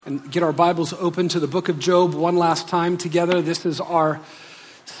and get our Bibles open to the book of Job one last time together. This is our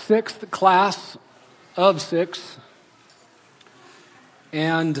sixth class of six.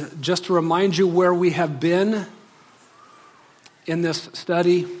 And just to remind you where we have been in this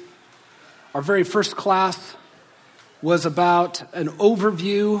study, our very first class was about an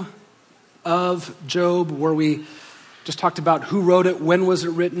overview of Job, where we just talked about who wrote it, when was it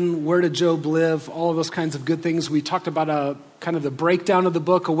written, where did Job live, all of those kinds of good things. We talked about a kind of the breakdown of the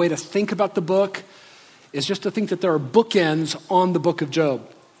book. A way to think about the book is just to think that there are bookends on the book of Job.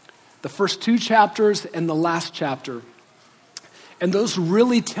 The first two chapters and the last chapter. And those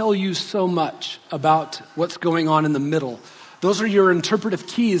really tell you so much about what's going on in the middle. Those are your interpretive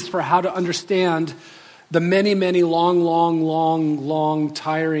keys for how to understand the many, many long,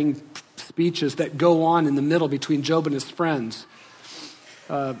 tiring speeches that go on in the middle between Job and his friends.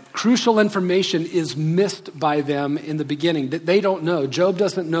 Crucial information is missed by them in the beginning. They don't know. Job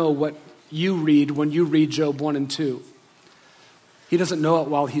doesn't know what you read when you read Job 1 and 2. He doesn't know it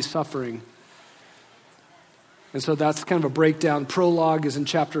while he's suffering. And so that's kind of a breakdown. Prologue is in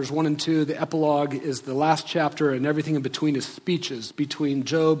chapters 1 and 2. The epilogue is the last chapter, and everything in between is speeches between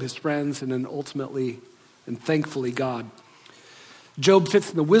Job, his friends, and then ultimately and thankfully God. Job fits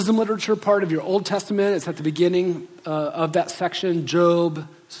in the wisdom literature part of your Old Testament. It's at the beginning of that section. Job,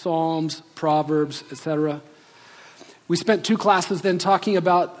 Psalms, Proverbs, etc. We spent two classes then talking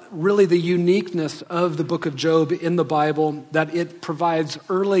about really the uniqueness of the book of Job in the Bible, that it provides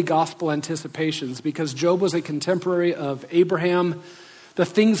early gospel anticipations because Job was a contemporary of Abraham. The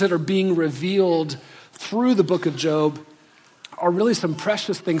things that are being revealed through the book of Job are really some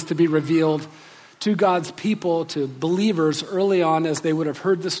precious things to be revealed to God's people, to believers early on as they would have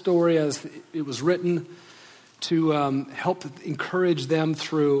heard the story as it was written, to help encourage them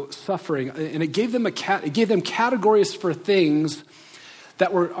through suffering. And it gave them categories for things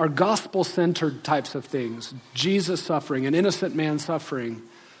that are gospel-centered types of things. Jesus suffering, an innocent man suffering,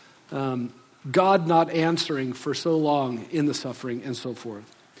 God not answering for so long in the suffering, and so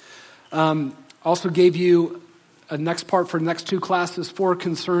forth. Also gave you a next part for the next two classes, 4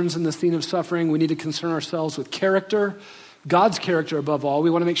 concerns in the scene of suffering. We need to concern ourselves with character, God's character above all. We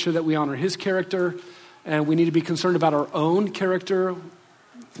want to make sure that we honor his character, and we need to be concerned about our own character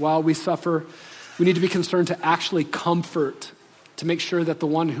while we suffer. We need to be concerned to actually comfort, to make sure that the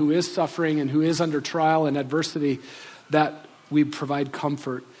one who is suffering and who is under trial and adversity, that we provide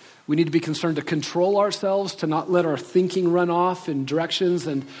comfort. We need to be concerned to control ourselves, to not let our thinking run off in directions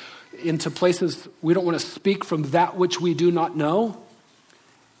and into places we don't want to speak from that which we do not know.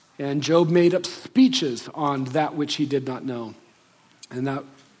 And Job made up speeches on that which he did not know. And that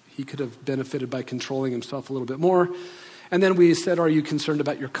he could have benefited by controlling himself a little bit more. And then we said, are you concerned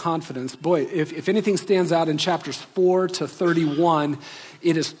about your confidence? Boy, if anything stands out in chapters 4 to 31,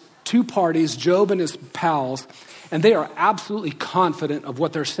 it is two parties, Job and his pals, and they are absolutely confident of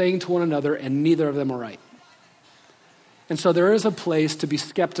what they're saying to one another, and neither of them are right. And so there is a place to be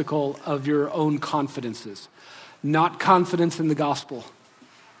skeptical of your own confidences, not confidence in the gospel.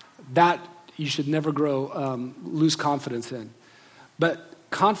 That you should never lose confidence in. But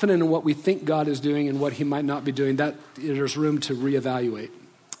confident in what we think God is doing and what he might not be doing, that there's room to reevaluate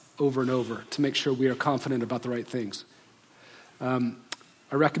over and over to make sure we are confident about the right things. I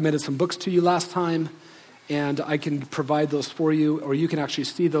recommended some books to you last time, and I can provide those for you, or you can actually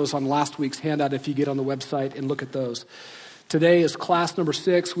see those on last week's handout if you get on the website and look at those. Today is class number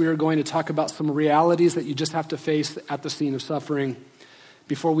 6. We are going to talk about some realities that you just have to face at the scene of suffering.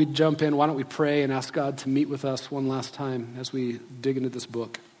 Before we jump in, why don't we pray and ask God to meet with us one last time as we dig into this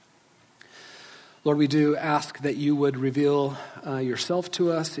book. Lord, we do ask that you would reveal yourself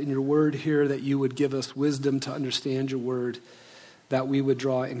to us in your word here, that you would give us wisdom to understand your word, that we would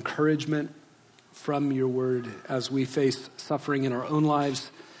draw encouragement from your word as we face suffering in our own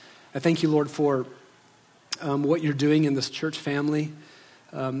lives. I thank you, Lord, for what you're doing in this church family.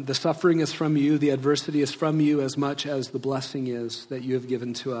 The suffering is from you. The adversity is from you as much as the blessing is that you have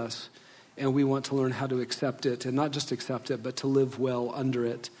given to us. And we want to learn how to accept it, and not just accept it, but to live well under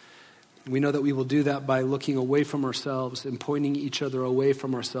it. We know that we will do that by looking away from ourselves and pointing each other away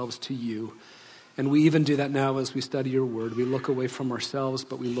from ourselves to you. And we even do that now as we study your word. We look away from ourselves,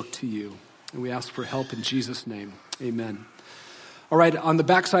 but we look to you. And we ask for help in Jesus' name. Amen. All right, on the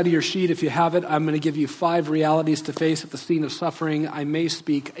back side of your sheet, if you have it, I'm going to give you 5 realities to face at the scene of suffering. I may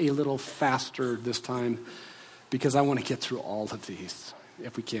speak a little faster this time because I want to get through all of these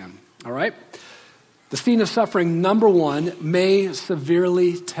if we can. All right? The scene of suffering, number 1, may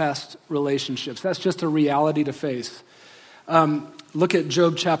severely test relationships. That's just a reality to face. Look at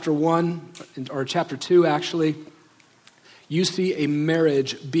Job chapter 1, or chapter 2, actually. you see a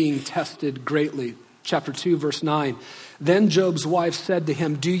marriage being tested greatly. Chapter 2, verse 9. Then Job's wife said to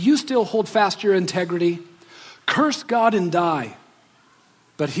him, "Do you still hold fast your integrity? Curse God and die."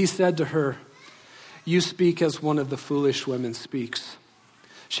 But he said to her, "You speak as one of the foolish women speaks.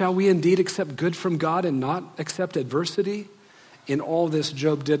 Shall we indeed accept good from God and not accept adversity?" In all this,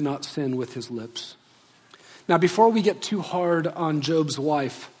 Job did not sin with his lips. Now, before we get too hard on Job's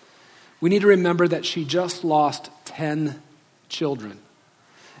wife, we need to remember that she just lost 10 children.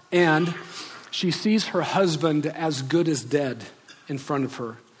 And she sees her husband as good as dead in front of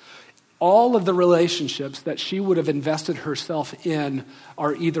her. All of the relationships that she would have invested herself in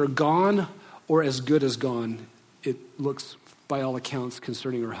are either gone or as good as gone, it looks by all accounts,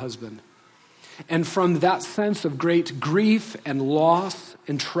 concerning her husband. And from that sense of great grief and loss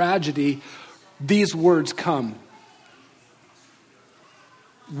and tragedy, these words come.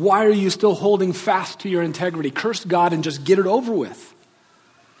 Why are you still holding fast to your integrity? Curse God and just get it over with.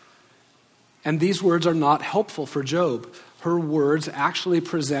 And these words are not helpful for Job. Her words actually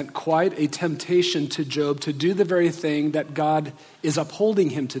present quite a temptation to Job to do the very thing that God is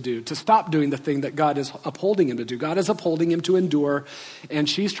upholding him to do, to stop doing the thing that God is upholding him to do. God is upholding him to endure, and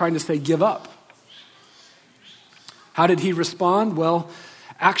she's trying to say, give up. How did he respond? Well,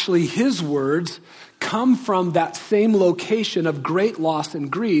 actually, his words come from that same location of great loss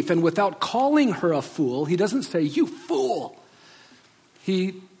and grief, and without calling her a fool, he doesn't say, "You fool."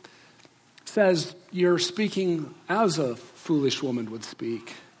 He says, "You're speaking as a foolish woman would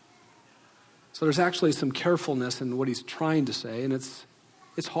speak." So there's actually some carefulness in what he's trying to say, and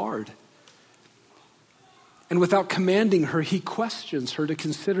it's hard. And without commanding her, he questions her to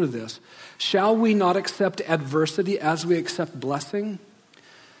consider this. Shall we not accept adversity as we accept blessing?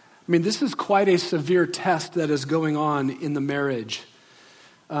 I mean, this is quite a severe test that is going on in the marriage.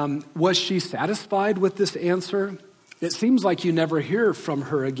 Was she satisfied with this answer? It seems like you never hear from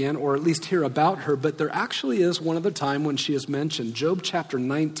her again, or at least hear about her, but there actually is one other time when she is mentioned. Job chapter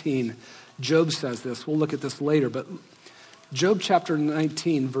 19, Job says this. We'll look at this later, but Job chapter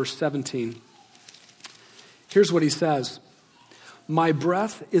 19, verse 17. Here's what he says. "My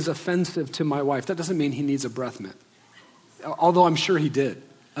breath is offensive to my wife." That doesn't mean he needs a breath mint, although I'm sure he did.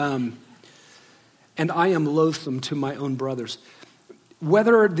 "And I am loathsome to my own brothers."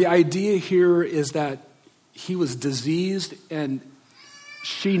 Whether the idea here is that he was diseased and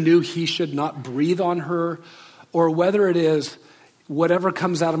she knew he should not breathe on her, or whether it is whatever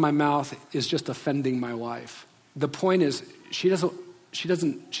comes out of my mouth is just offending my wife. The point is, she's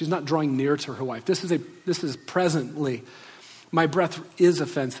not drawing near to her wife. This is presently, my breath is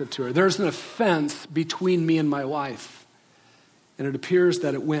offensive to her. There's an offense between me and my wife. And it appears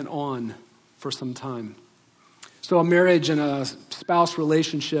that it went on for some time. So a marriage and a spouse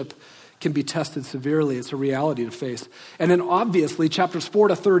relationship can be tested severely. It's a reality to face. And then obviously, chapters 4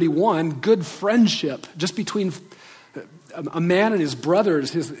 to 31, good friendship just between a man and his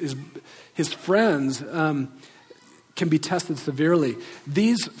brothers, his friends, can be tested severely.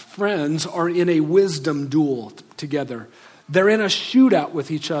 These friends are in a wisdom duel together. They're in a shootout with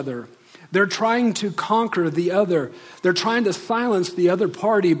each other. They're trying to conquer the other. They're trying to silence the other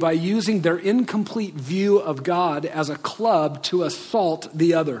party by using their incomplete view of God as a club to assault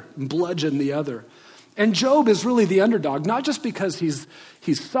the other, bludgeon the other. And Job is really the underdog, not just because he's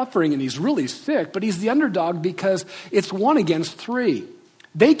suffering and he's really sick, but he's the underdog because it's 1 against 3.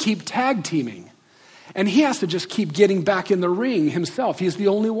 They keep tag teaming. And he has to just keep getting back in the ring himself. He's the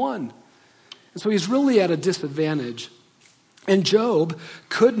only one. And so he's really at a disadvantage. And Job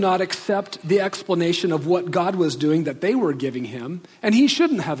could not accept the explanation of what God was doing that they were giving him, and he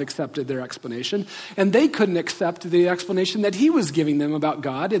shouldn't have accepted their explanation. And they couldn't accept the explanation that he was giving them about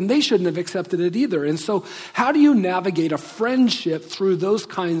God, and they shouldn't have accepted it either. And so how do you navigate a friendship through those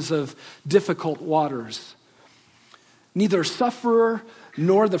kinds of difficult waters? Neither sufferer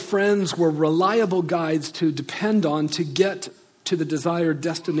nor the friends were reliable guides to depend on to get to the desired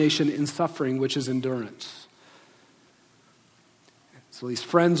destination in suffering, which is endurance. So these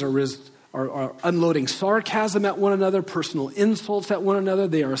friends are unloading sarcasm at one another, personal insults at one another.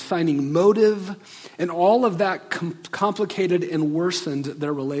 They are assigning motive, and all of that complicated and worsened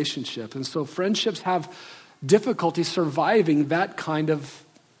their relationship. And so friendships have difficulty surviving that kind of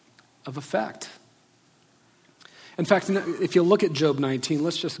effect. In fact, if you look at Job 19,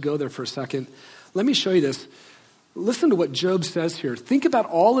 let's just go there for a second. Let me show you this. Listen to what Job says here. Think about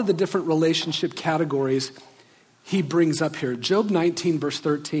all of the different relationship categories he brings up here. Job 19, verse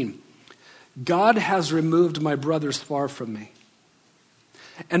 13. God has removed my brothers far from me,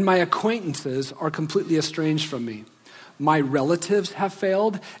 and my acquaintances are completely estranged from me. My relatives have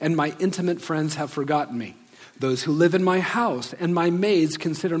failed, and my intimate friends have forgotten me. Those who live in my house and my maids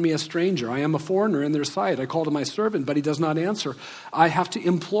consider me a stranger. I am a foreigner in their sight. I call to my servant, but he does not answer. I have to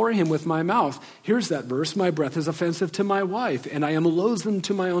implore him with my mouth. Here's that verse. My breath is offensive to my wife, and I am loathsome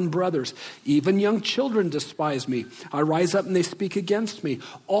to my own brothers. Even young children despise me. I rise up and they speak against me.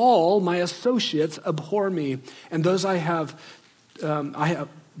 All my associates abhor me, and those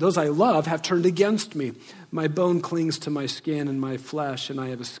those I love have turned against me. My bone clings to my skin and my flesh, and I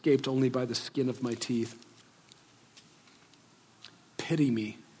have escaped only by the skin of my teeth. Pity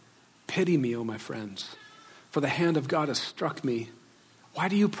me, O my friends, for the hand of God has struck me. Why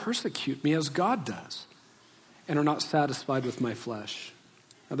do you persecute me as God does, and are not satisfied with my flesh?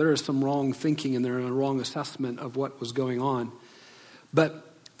 Now, there is some wrong thinking and there is a wrong assessment of what was going on. But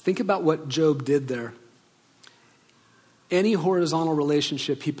think about what Job did there. Any horizontal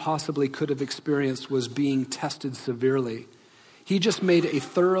relationship he possibly could have experienced was being tested severely. He just made a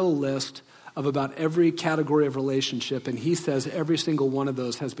thorough list of about every category of relationship, and he says every single one of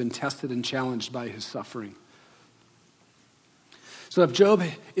those has been tested and challenged by his suffering. So if Job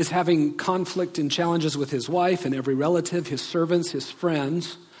is having conflict and challenges with his wife and every relative, his servants, his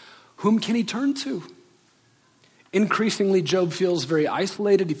friends, whom can he turn to? Increasingly, Job feels very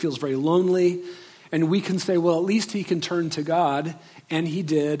isolated. He feels very lonely. And we can say, well, at least he can turn to God. And he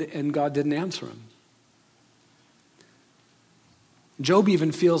did, and God didn't answer him. Job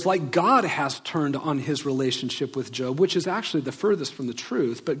even feels like God has turned on his relationship with Job, which is actually the furthest from the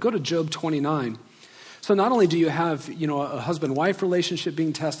truth. But go to Job 29. So not only do you have, a husband-wife relationship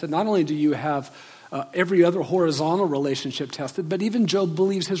being tested, not only do you have every other horizontal relationship tested, but even Job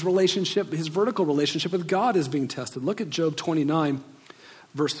believes his vertical relationship with God is being tested. Look at Job 29,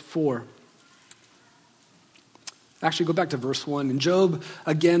 verse 4. Actually, go back to verse 1. And Job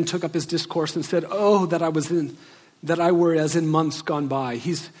again took up his discourse and said, "Oh, that I were as in months gone by."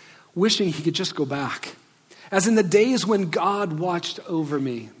 He's wishing he could just go back. As in the days when God watched over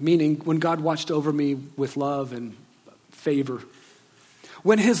me, meaning when God watched over me with love and favor.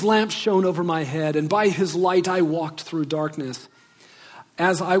 When his lamp shone over my head, and by his light I walked through darkness.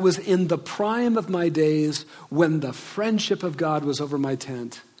 As I was in the prime of my days, when the friendship of God was over my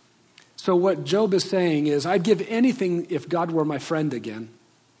tent. So what Job is saying is, I'd give anything if God were my friend again.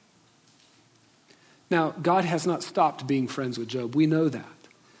 Now, God has not stopped being friends with Job. We know that.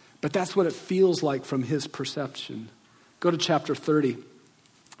 But that's what it feels like from his perception. Go to chapter 30,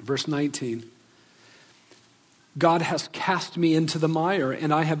 verse 19. God has cast me into the mire,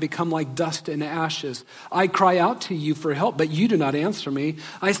 and I have become like dust and ashes. I cry out to you for help, but you do not answer me.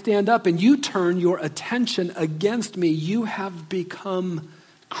 I stand up, and you turn your attention against me. You have become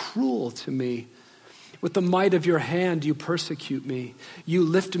cruel to me. With the might of your hand, you persecute me. You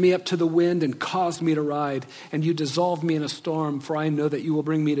lift me up to the wind and cause me to ride, and you dissolve me in a storm, for I know that you will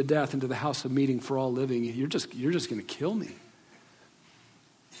bring me to death into the house of meeting for all living. You're just going to kill me,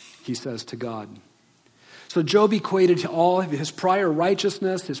 he says to God. So Job equated all of his prior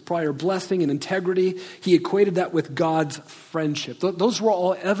righteousness, his prior blessing and integrity, he equated that with God's friendship. Those were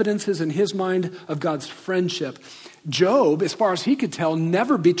all evidences in his mind of God's friendship. Job, as far as he could tell,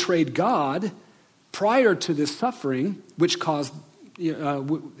 never betrayed God prior to this suffering, which caused,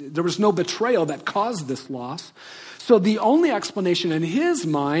 there was no betrayal that caused this loss. So the only explanation in his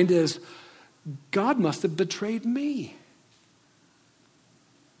mind is, God must have betrayed me.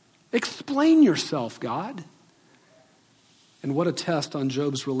 Explain yourself, God. And what a test on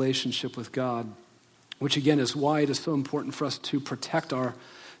Job's relationship with God, which again is why it is so important for us to protect our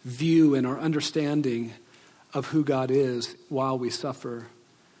view and our understanding of who God is while we suffer.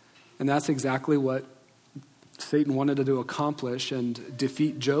 And that's exactly what Satan wanted to accomplish and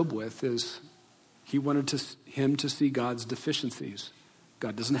defeat Job with, is he wanted him to see God's deficiencies.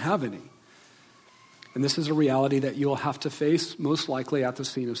 God doesn't have any. And this is a reality that you'll have to face most likely at the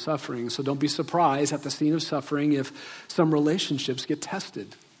scene of suffering. So don't be surprised at the scene of suffering if some relationships get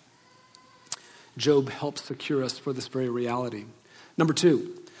tested. Job helps secure us for this very reality. Number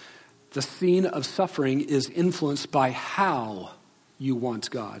 2, the scene of suffering is influenced by how you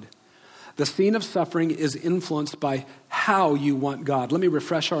want God. The scene of suffering is influenced by how you want God. Let me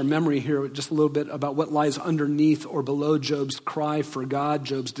refresh our memory here just a little bit about what lies underneath or below Job's cry for God,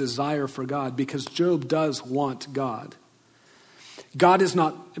 Job's desire for God, because Job does want God. God is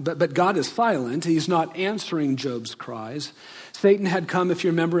not, but God is silent. He's not answering Job's cries. Satan had come, if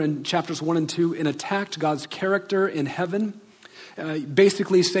you remember, in chapters 1 and 2, and attacked God's character in heaven.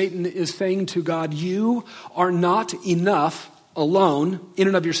 Basically, Satan is saying to God, you are not enough alone, in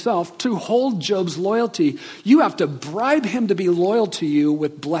and of yourself, to hold Job's loyalty. You have to bribe him to be loyal to you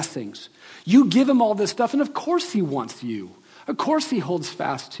with blessings. You give him all this stuff, and of course he wants you. Of course he holds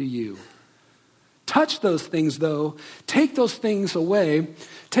fast to you. touch those things, though. Take those things away.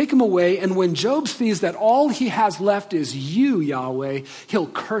 Take them away. And when Job sees that all he has left is you, Yahweh, he'll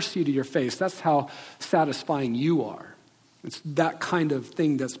curse you to your face. That's how satisfying you are. It's that kind of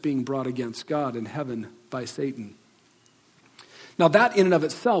thing that's being brought against God in heaven by Satan. Now, that in and of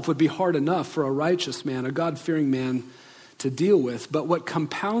itself would be hard enough for a righteous man, a God-fearing man, to deal with. But what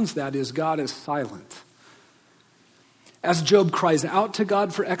compounds that is God is silent. As Job cries out to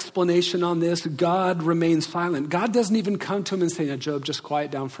God for explanation on this, God remains silent. God doesn't even come to him and say, now, Job, just quiet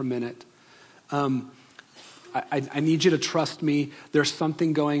down for a minute. I need you to trust me. There's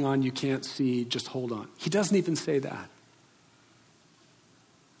something going on you can't see. Just hold on. He doesn't even say that.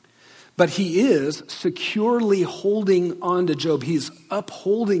 But he is securely holding on to Job. He's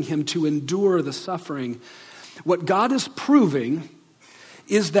upholding him to endure the suffering. What God is proving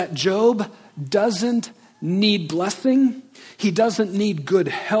is that Job doesn't need blessing. He doesn't need good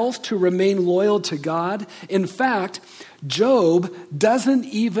health to remain loyal to God. In fact, Job doesn't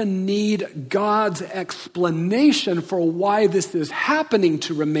even need God's explanation for why this is happening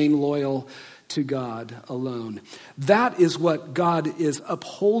to remain loyal to God alone. That is what God is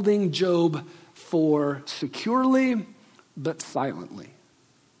upholding Job for securely, but silently.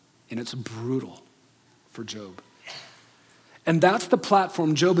 And it's brutal for Job. And that's the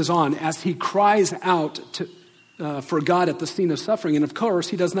platform Job is on as he cries out for God at the scene of suffering. And of course,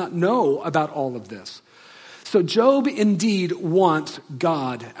 he does not know about all of this. So Job indeed wants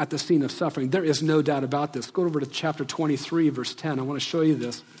God at the scene of suffering. There is no doubt about this. Go over to chapter 23, verse 10. I want to show you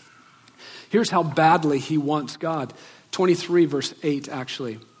this. Here's how badly he wants God. 23, verse 8,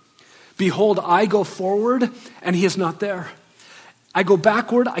 actually. Behold, I go forward, and he is not there. I go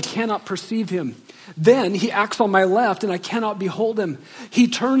backward, I cannot perceive him. Then he acts on my left, and I cannot behold him. He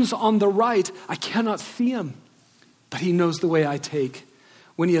turns on the right, I cannot see him. But he knows the way I take.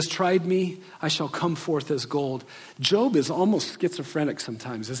 When he has tried me, I shall come forth as gold. Job is almost schizophrenic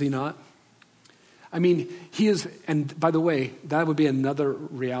sometimes, is he not? I mean, he is, and by the way, that would be another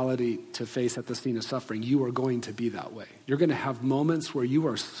reality to face at the scene of suffering. You are going to be that way. You're going to have moments where you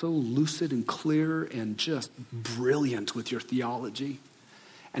are so lucid and clear and just brilliant with your theology.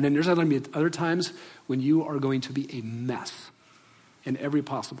 And then there's going to be other times when you are going to be a mess in every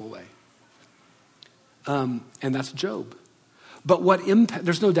possible way. And that's Job. But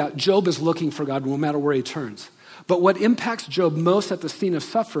there's no doubt Job is looking for God no matter where he turns. But what impacts Job most at the scene of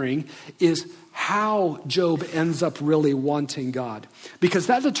suffering is how Job ends up really wanting God. Because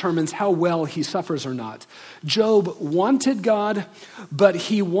that determines how well he suffers or not. Job wanted God, but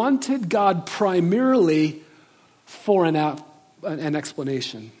he wanted God primarily for an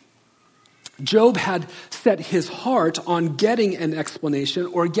explanation. Job had set his heart on getting an explanation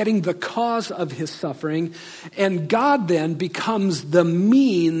or getting the cause of his suffering, and God then becomes the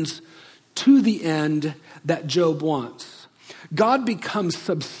means to the end that Job wants. God becomes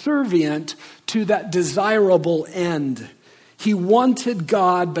subservient to that desirable end. He wanted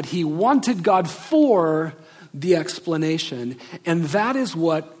God, but he wanted God for the explanation. And that is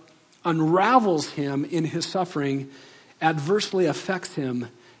what unravels him in his suffering, adversely affects him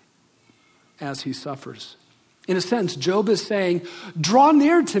as he suffers. In a sense, Job is saying, draw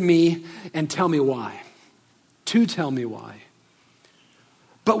near to me and tell me why. To tell me why.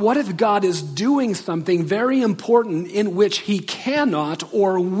 But what if God is doing something very important in which he cannot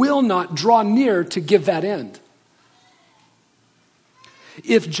or will not draw near to give that end?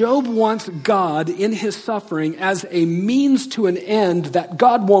 If Job wants God in his suffering as a means to an end that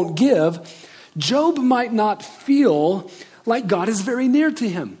God won't give, Job might not feel like God is very near to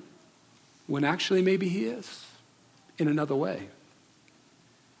him, when actually maybe he is in another way.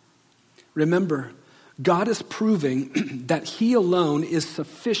 Remember, God is proving that he alone is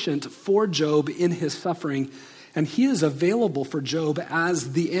sufficient for Job in his suffering, and he is available for Job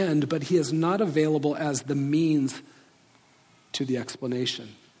as the end, but he is not available as the means to the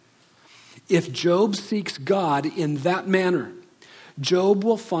explanation. If Job seeks God in that manner, Job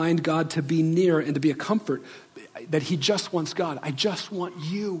will find God to be near and to be a comfort, that he just wants God. I just want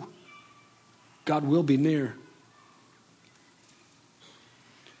you. God will be near.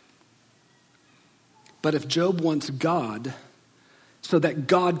 But if Job wants God so that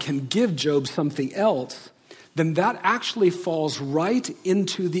God can give Job something else, then that actually falls right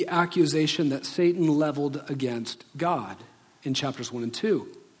into the accusation that Satan leveled against God in chapters 1 and 2.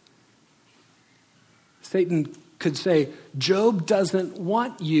 Satan could say, Job doesn't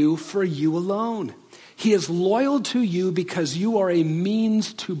want you for you alone. He is loyal to you because you are a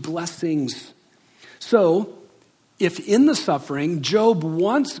means to blessings. So, if in the suffering, Job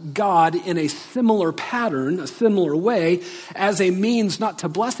wants God in a similar pattern, a similar way, as a means not to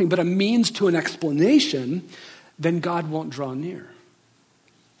blessing, but a means to an explanation, then God won't draw near.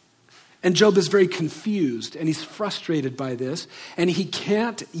 And Job is very confused, and he's frustrated by this, and he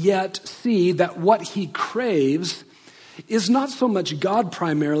can't yet see that what he craves is not so much God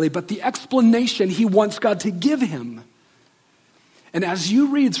primarily, but the explanation he wants God to give him. And as you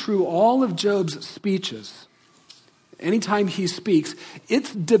read through all of Job's speeches, anytime he speaks,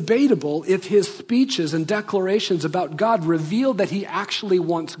 it's debatable if his speeches and declarations about God reveal that he actually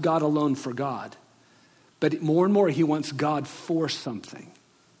wants God alone for God. But more and more, he wants God for something.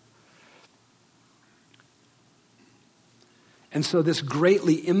 And so this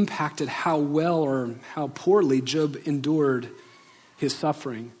greatly impacted how well or how poorly Job endured his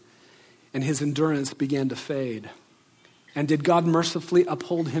suffering, and his endurance began to fade. And did God mercifully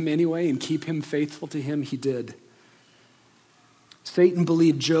uphold him anyway and keep him faithful to him? He did. Satan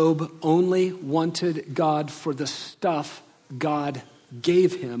believed Job only wanted God for the stuff God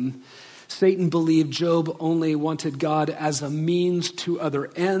gave him. Satan believed Job only wanted God as a means to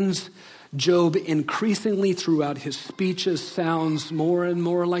other ends. Job increasingly throughout his speeches sounds more and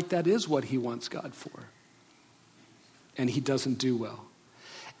more like that is what he wants God for. And he doesn't do well.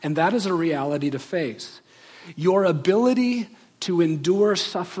 And that is a reality to face. Your ability to endure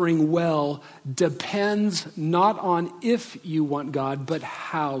suffering well depends not on if you want God, but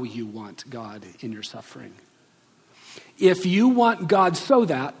how you want God in your suffering. If you want God so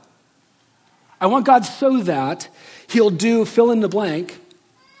that, I want God so that he'll do fill in the blank.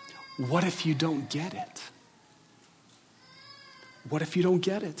 What if you don't get it? What if you don't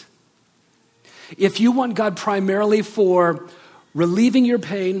get it? If you want God primarily for relieving your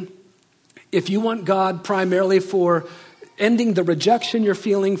pain, if you want God primarily for ending the rejection you're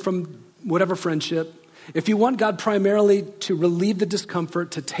feeling from whatever friendship, if you want God primarily to relieve the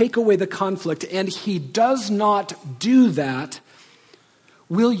discomfort, to take away the conflict, and he does not do that,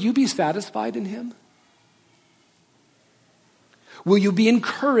 will you be satisfied in him? Will you be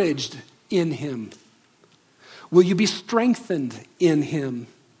encouraged in him? Will you be strengthened in him?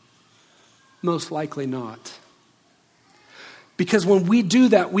 Most likely not. Because when we do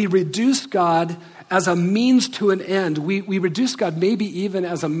that, we reduce God as a means to an end. We reduce God maybe even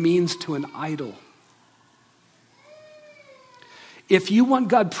as a means to an idol. If you want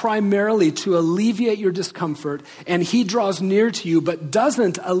God primarily to alleviate your discomfort and he draws near to you but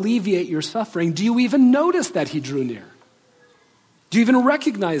doesn't alleviate your suffering, do you even notice that he drew near? Do you even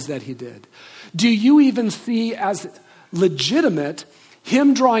recognize that he did? Do you even see as legitimate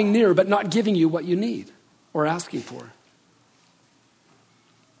him drawing near but not giving you what you need or asking for?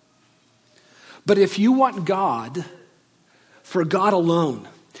 But if you want God for God alone,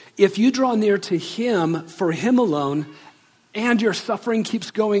 if you draw near to him for him alone, and your suffering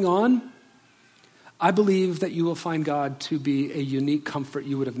keeps going on, I believe that you will find God to be a unique comfort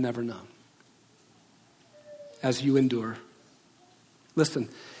you would have never known as you endure. Listen,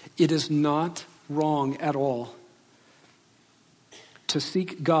 it is not wrong at all to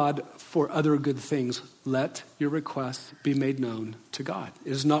seek God for other good things. Let your requests be made known to God.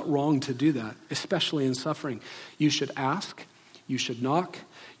 It is not wrong to do that, especially in suffering. You should ask, you should knock,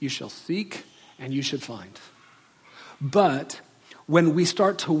 you shall seek, and you should find. But when we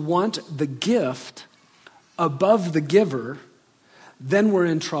start to want the gift above the giver, then we're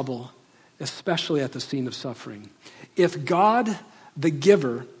in trouble, especially at the scene of suffering. If God, the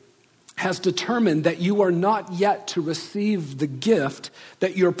giver, has determined that you are not yet to receive the gift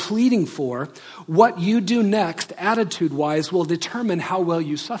that you're pleading for, what you do next, attitude-wise, will determine how well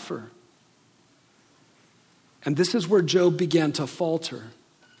you suffer. And this is where Job began to falter.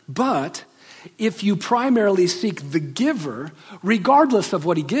 But if you primarily seek the giver, regardless of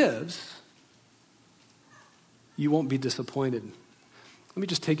what he gives, you won't be disappointed. Let me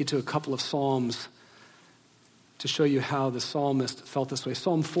just take you to a couple of Psalms to show you how the psalmist felt this way.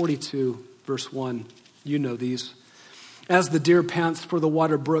 Psalm 42, verse 1. You know these. As the deer pants for the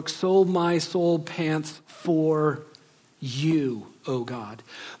water brook, so my soul pants for you, O God.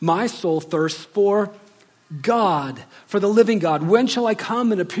 My soul thirsts for God, for the living God. When shall I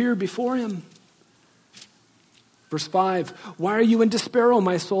come and appear before him? Verse 5, why are you in despair, O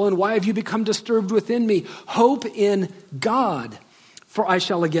my soul, and why have you become disturbed within me? Hope in God, for I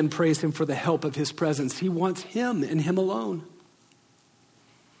shall again praise him for the help of his presence. He wants him and him alone.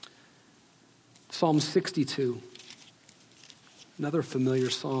 Psalm 62, another familiar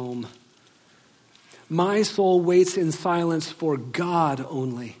psalm. My soul waits in silence for God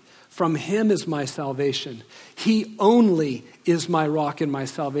only, From him is my salvation. He only is my rock and my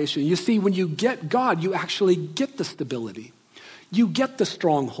salvation. You see, when you get God, you actually get the stability. You get the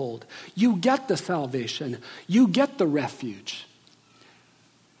stronghold. You get the salvation. You get the refuge.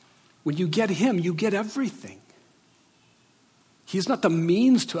 When you get him, you get everything. He's not the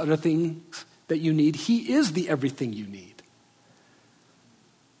means to other things that you need. He is the everything you need.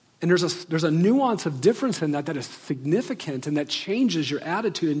 And there's a nuance of difference in that is significant and that changes your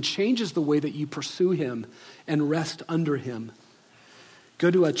attitude and changes the way that you pursue him and rest under him.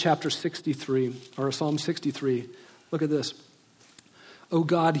 Go to chapter 63 or Psalm 63. Look at this. O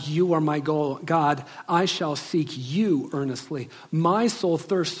God, you are my God. I shall seek you earnestly. My soul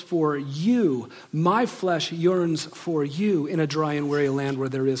thirsts for you. My flesh yearns for you in a dry and weary land where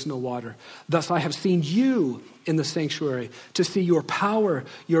there is no water. Thus I have seen you in the sanctuary to see your power,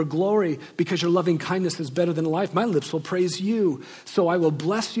 your glory, because your loving kindness is better than life. My lips will praise you. So I will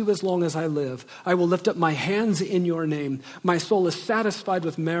bless you as long as I live. I will lift up my hands in your name. My soul is satisfied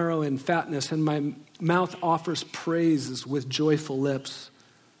with marrow and fatness, and my mouth offers praises with joyful lips.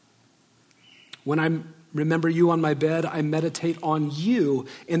 When I remember you on my bed, I meditate on you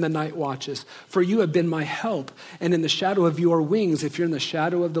in the night watches. For you have been my help, and in the shadow of your wings, if you're in the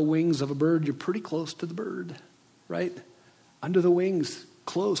shadow of the wings of a bird, you're pretty close to the bird, right? Under the wings,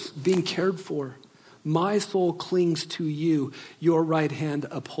 close, being cared for. My soul clings to you. Your right hand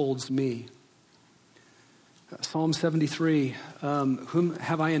upholds me. Psalm 73, whom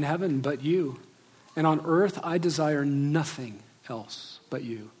have I in heaven but you? And on earth I desire nothing else but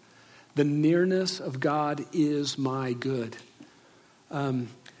you. The nearness of God is my good.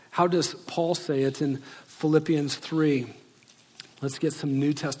 How does Paul say it in Philippians 3? Let's get some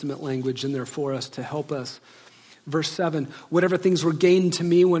New Testament language in there for us to help us. Verse 7, whatever things were gained to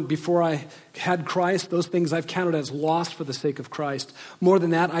me before I had Christ, those things I've counted as lost for the sake of Christ. More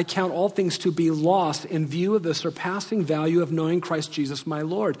than that, I count all things to be lost in view of the surpassing value of knowing Christ Jesus my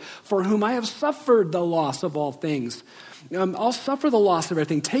Lord, for whom I have suffered the loss of all things. I'll suffer the loss of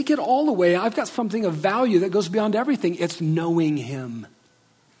everything. Take it all away. I've got something of value that goes beyond everything. It's knowing him.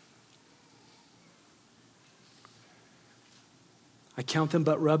 I count them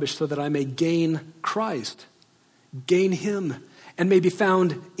but rubbish so that I may gain Christ. Gain him and may be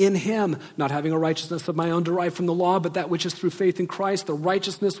found in him, not having a righteousness of my own derived from the law, but that which is through faith in Christ, the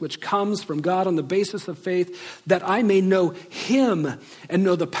righteousness which comes from God on the basis of faith, that I may know him and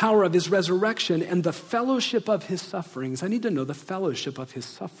know the power of his resurrection and the fellowship of his sufferings. I need to know the fellowship of his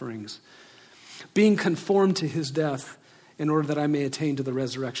sufferings, being conformed to his death in order that I may attain to the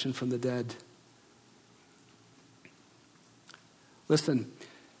resurrection from the dead. Listen,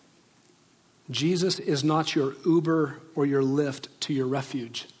 Jesus is not your Uber or your Lyft to your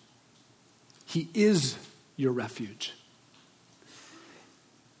refuge. He is your refuge.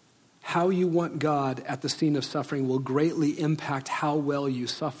 How you want God at the scene of suffering will greatly impact how well you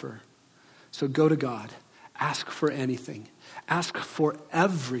suffer. So go to God. Ask for anything. Ask for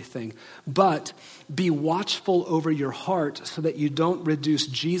everything. But be watchful over your heart so that you don't reduce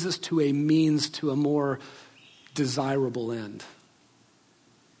Jesus to a means to a more desirable end.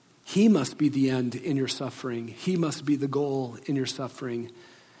 He must be the end in your suffering. He must be the goal in your suffering.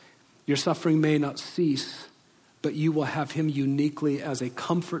 Your suffering may not cease, but you will have him uniquely as a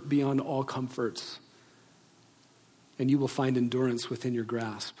comfort beyond all comforts. And you will find endurance within your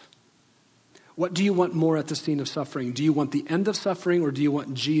grasp. What do you want more at the scene of suffering? Do you want the end of suffering, or do you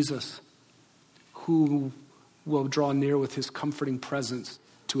want Jesus, who will draw near with his comforting presence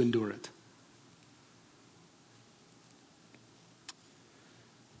to endure it?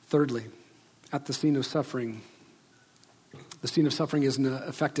 Thirdly, at the scene of suffering is an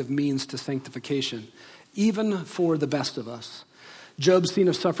effective means to sanctification, even for the best of us. Job's scene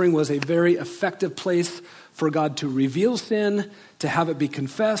of suffering was a very effective place for God to reveal sin, to have it be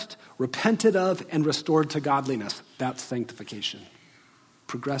confessed, repented of, and restored to godliness. That's sanctification,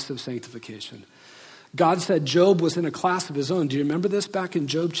 progressive sanctification. God said Job was in a class of his own. Do you remember this back in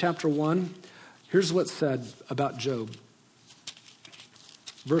Job chapter 1? Here's what's said about Job.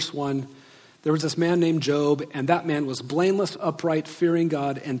 Verse 1, there was this man named Job, and that man was blameless, upright, fearing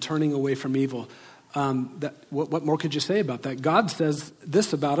God, and turning away from evil. What more could you say about that? God says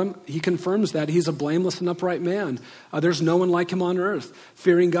this about him. He confirms that he's a blameless and upright man. There's no one like him on earth,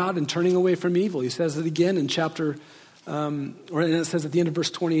 fearing God and turning away from evil. He says it again in and it says at the end of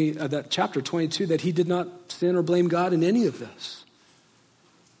verse 20, that chapter 22, that he did not sin or blame God in any of this.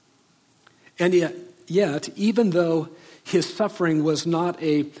 And yet, even though his suffering was not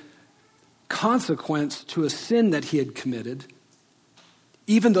a consequence to a sin that he had committed,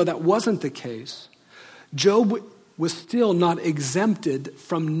 even though that wasn't the case, Job was still not exempted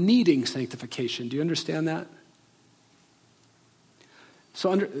from needing sanctification. Do you understand that? So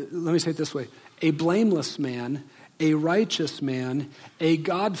let me say it this way. A blameless man, a righteous man, a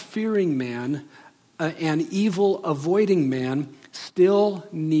God-fearing man, an evil-avoiding man still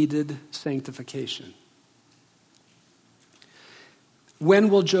needed sanctification. When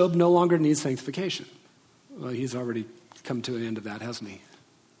will Job no longer need sanctification? Well, he's already come to an end of that, hasn't he?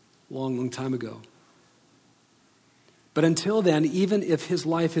 Long, long time ago. But until then, even if his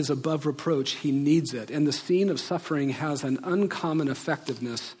life is above reproach, he needs it. And the scene of suffering has an uncommon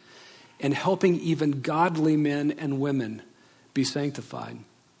effectiveness in helping even godly men and women be sanctified.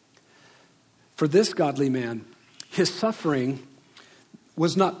 For this godly man, his suffering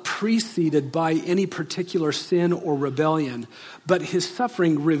was not preceded by any particular sin or rebellion, but his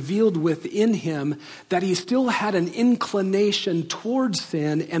suffering revealed within him that he still had an inclination towards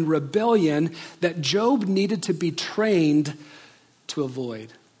sin and rebellion that Job needed to be trained to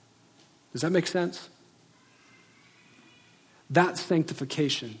avoid. Does that make sense? That's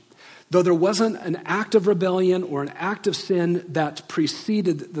sanctification. Though there wasn't an act of rebellion or an act of sin that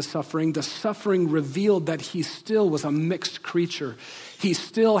preceded the suffering revealed that he still was a mixed creature. He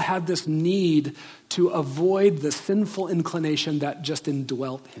still had this need to avoid the sinful inclination that just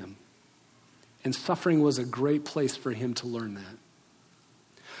indwelt him. And suffering was a great place for him to learn that.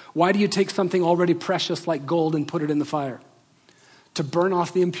 Why do you take something already precious like gold and put it in the fire? To burn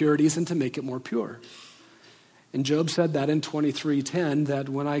off the impurities and to make it more pure. And Job said that in 23:10, that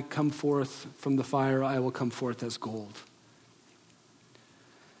when I come forth from the fire, I will come forth as gold.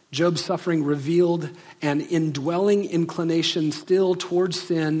 Job's suffering revealed an indwelling inclination still towards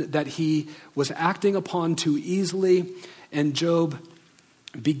sin that he was acting upon too easily. And Job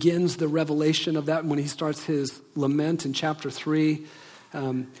begins the revelation of that when he starts his lament in chapter 3,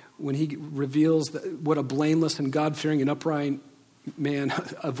 when he reveals what a blameless and God-fearing and upright man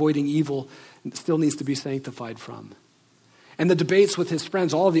avoiding evil still needs to be sanctified from. And the debates with his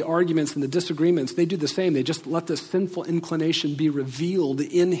friends, all the arguments and the disagreements, they do the same. They just let this sinful inclination be revealed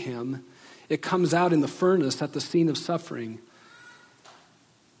in him. It comes out in the furnace at the scene of suffering.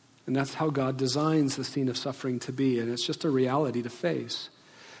 And that's how God designs the scene of suffering to be. And it's just a reality to face.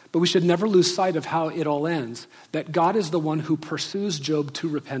 But we should never lose sight of how it all ends. That God is the one who pursues Job to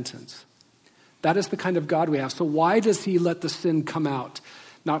repentance. That is the kind of God we have. So why does he let the sin come out?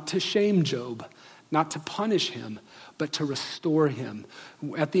 Not to shame Job, not to punish him, but to restore him.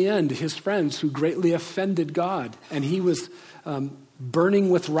 At the end, his friends who greatly offended God, and he was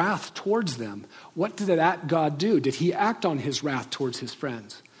burning with wrath towards them. What did that God do? Did he act on his wrath towards his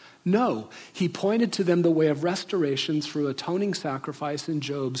friends? No. He pointed to them the way of restoration through atoning sacrifice in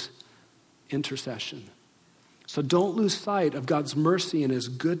Job's intercession. So don't lose sight of God's mercy and his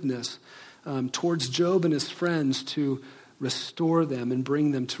goodness towards Job and his friends to restore them and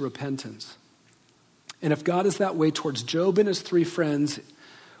bring them to repentance. And if God is that way towards Job and his three friends,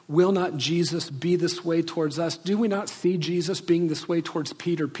 will not Jesus be this way towards us? Do we not see Jesus being this way towards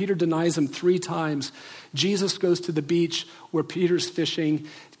Peter? Peter denies him 3 times. Jesus goes to the beach where Peter's fishing,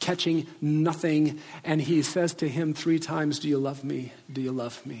 catching nothing, and he says to him 3 times, "Do you love me? Do you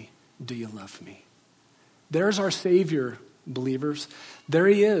love me? Do you love me?" There's our Savior, believers. There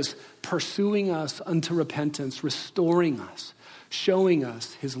he is, pursuing us unto repentance, restoring us, showing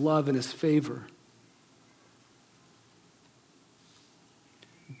us his love and his favor.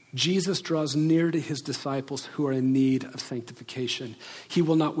 Jesus draws near to his disciples who are in need of sanctification. He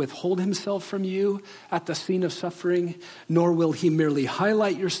will not withhold himself from you at the scene of suffering, nor will he merely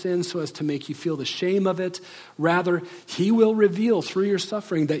highlight your sin so as to make you feel the shame of it. Rather, he will reveal through your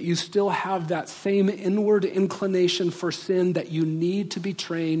suffering that you still have that same inward inclination for sin that you need to be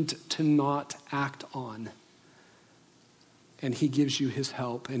trained to not act on. And he gives you his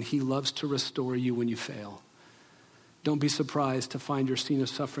help, and he loves to restore you when you fail. Don't be surprised to find your scene of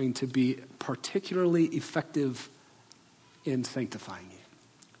suffering to be particularly effective in sanctifying you.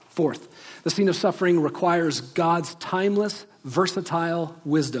 Fourth, the scene of suffering requires God's timeless, versatile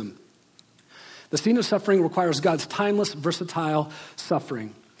wisdom. The scene of suffering requires God's timeless, versatile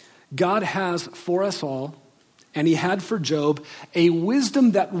suffering. God has for us all, and he had for Job, a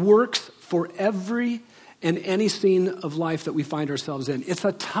wisdom that works for every and any scene of life that we find ourselves in. It's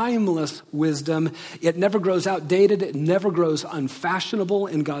a timeless wisdom. It never grows outdated. It never grows unfashionable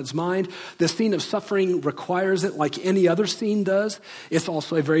in God's mind. The scene of suffering requires it like any other scene does. It's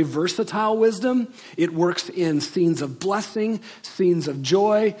also a very versatile wisdom. It works in scenes of blessing, scenes of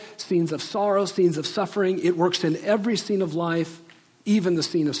joy, scenes of sorrow, scenes of suffering. It works in every scene of life, even the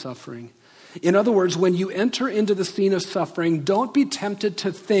scene of suffering. In other words, when you enter into the scene of suffering, don't be tempted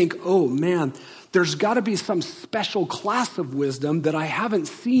to think, oh man, there's got to be some special class of wisdom that I haven't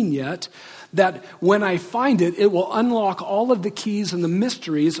seen yet, that when I find it, it will unlock all of the keys and the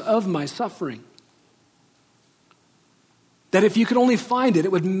mysteries of my suffering. That if you could only find it,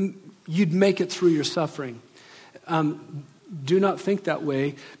 you'd make it through your suffering. Do not think that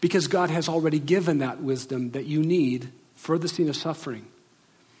way, because God has already given that wisdom that you need for the scene of suffering.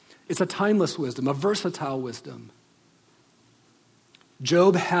 It's a timeless wisdom, a versatile wisdom.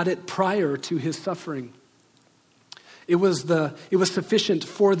 Job had it prior to his suffering. It was sufficient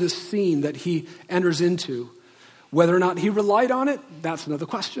for this scene that he enters into. Whether or not he relied on it, that's another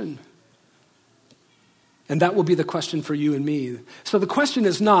question. And that will be the question for you and me. So the question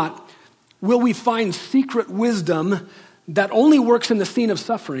is not, will we find secret wisdom that only works in the scene of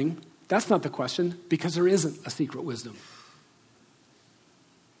suffering? That's not the question, because there isn't a secret wisdom.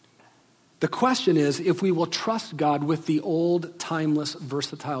 The question is if we will trust God with the old, timeless,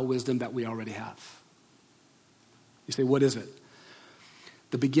 versatile wisdom that we already have. You say, what is it?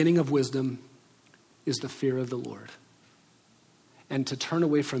 The beginning of wisdom is the fear of the Lord. And to turn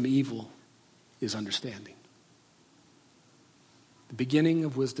away from evil is understanding. The beginning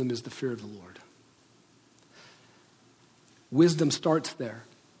of wisdom is the fear of the Lord. Wisdom starts there,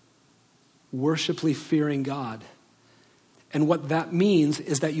 worshipfully fearing God. And what that means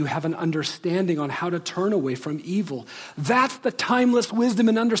is that you have an understanding on how to turn away from evil. That's the timeless wisdom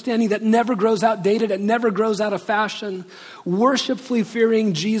and understanding that never grows outdated, it never grows out of fashion. Worshipfully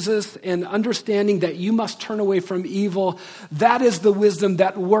fearing Jesus and understanding that you must turn away from evil, that is the wisdom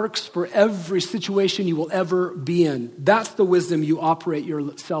that works for every situation you will ever be in. That's the wisdom you operate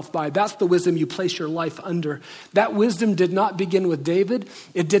yourself by. That's the wisdom you place your life under. That wisdom did not begin with David.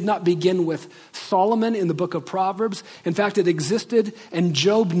 It did not begin with Solomon in the book of Proverbs. In fact, it existed, and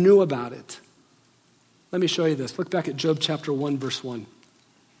Job knew about it. Let me show you this. Look back at Job chapter 1, verse 1.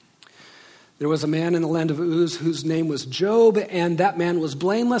 There was a man in the land of Uz whose name was Job, and that man was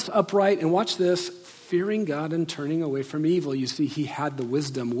blameless, upright, and watch this, fearing God and turning away from evil. You see, he had the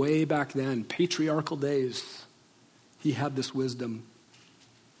wisdom way back then, patriarchal days. He had this wisdom.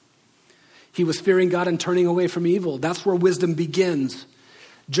 He was fearing God and turning away from evil. That's where wisdom begins.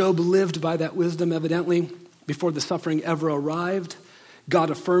 Job lived by that wisdom, evidently, before the suffering ever arrived. God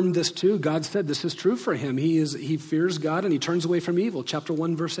affirmed this too. God said this is true for him. He fears God and he turns away from evil. Chapter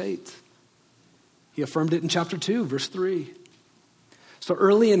 1, verse 8. He affirmed it in chapter 2, verse 3. So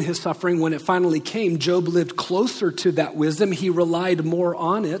early in his suffering, when it finally came, Job lived closer to that wisdom. He relied more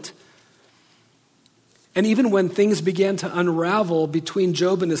on it. And even when things began to unravel between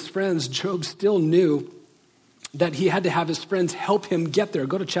Job and his friends, Job still knew that he had to have his friends help him get there.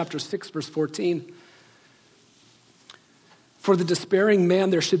 Go to chapter 6, verse 14. For the despairing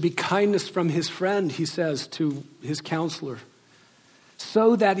man, there should be kindness from his friend, he says to his counselor,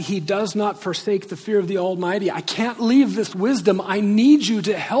 so that he does not forsake the fear of the Almighty. I can't leave this wisdom. I need you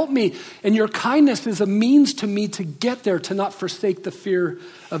to help me. And your kindness is a means to me to get there, to not forsake the fear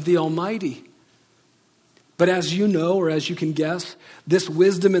of the Almighty. But as you know, or as you can guess, this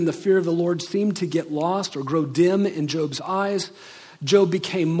wisdom and the fear of the Lord seemed to get lost or grow dim in Job's eyes. Job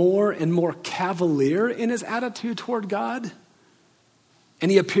became more and more cavalier in his attitude toward God. And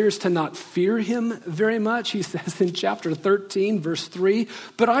he appears to not fear him very much. He says in chapter 13, verse 3,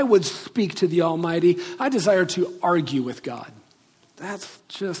 but I would speak to the Almighty. I desire to argue with God. That's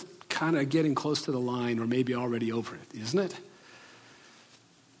just kind of getting close to the line, or maybe already over it, isn't it?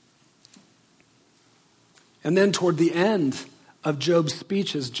 And then toward the end of Job's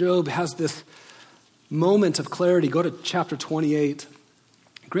speeches, Job has this moment of clarity. Go to chapter 28.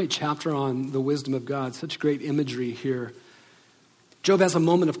 Great chapter on the wisdom of God. Such great imagery here. Job has a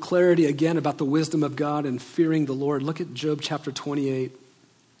moment of clarity again about the wisdom of God and fearing the Lord. Look at Job chapter 28,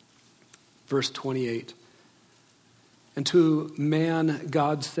 verse 28. And to man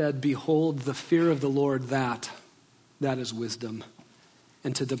God said, behold, the fear of the Lord, that is wisdom.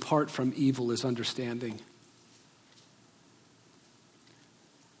 And to depart from evil is understanding.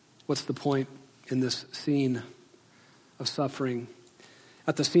 What's the point in this scene of suffering?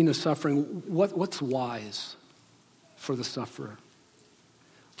 At the scene of suffering, what's wise for the sufferer?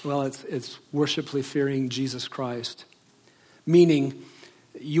 Well, it's worshipfully fearing Jesus Christ, meaning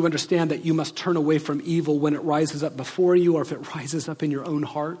you understand that you must turn away from evil when it rises up before you or if it rises up in your own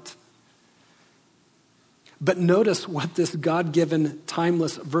heart. But notice what this God-given,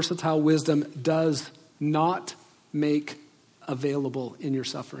 timeless, versatile wisdom does not make available in your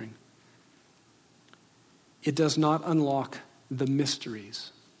suffering. It does not unlock the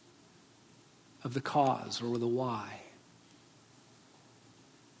mysteries of the cause or the why.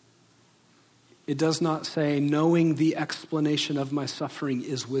 It does not say, knowing the explanation of my suffering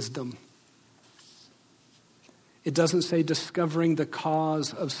is wisdom. It doesn't say discovering the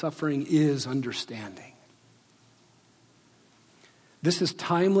cause of suffering is understanding. This is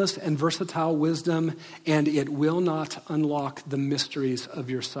timeless and versatile wisdom, and it will not unlock the mysteries of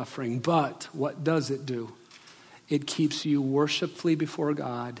your suffering. But what does it do? It keeps you worshipfully before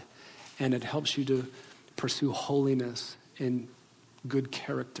God, and it helps you to pursue holiness and good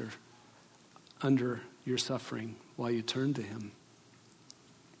character under your suffering while you turn to him.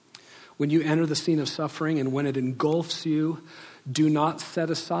 When you enter the scene of suffering and when it engulfs you, do not set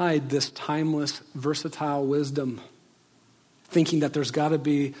aside this timeless, versatile wisdom, thinking that there's got to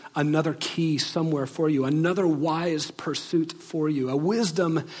be another key somewhere for you, another wise pursuit for you, a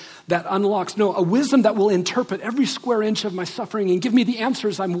wisdom that unlocks, no, a wisdom that will interpret every square inch of my suffering and give me the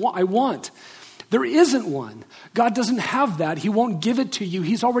answers I want. There isn't one. God doesn't have that. He won't give it to you.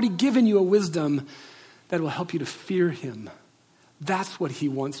 He's already given you a wisdom that will help you to fear him. That's what he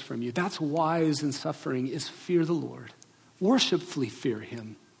wants from you. That's wise in suffering, is fear the Lord. Worshipfully fear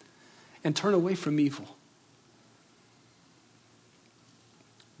him and turn away from evil.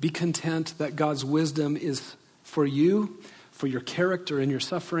 Be content that God's wisdom is for you, for your character in your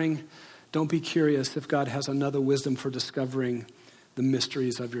suffering. Don't be curious if God has another wisdom for discovering the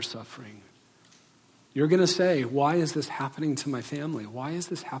mysteries of your suffering. You're going to say, why is this happening to my family? Why is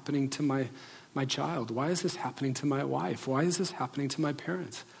this happening to my child? Why is this happening to my wife? Why is this happening to my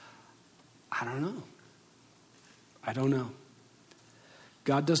parents? I don't know.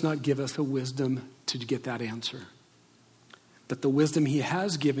 God does not give us a wisdom to get that answer. But the wisdom he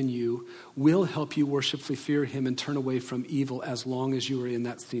has given you will help you worshipfully fear him and turn away from evil as long as you are in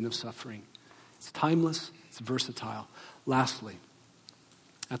that scene of suffering. It's timeless, it's versatile. Lastly,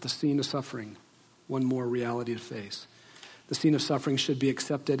 at the scene of suffering, one more reality to face. The scene of suffering should be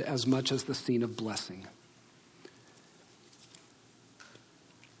accepted as much as the scene of blessing.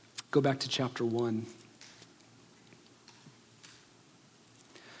 Go back to chapter 1.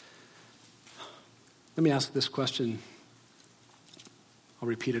 Let me ask this question. I'll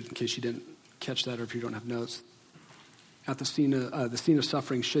repeat it in case you didn't catch that or if you don't have notes. At the scene of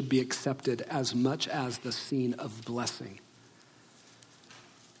suffering should be accepted as much as the scene of blessing.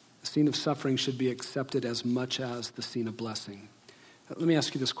 The scene of suffering should be accepted as much as the scene of blessing. Let me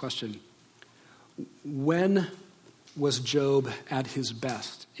ask you this question. When was Job at his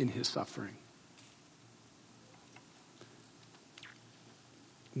best in his suffering?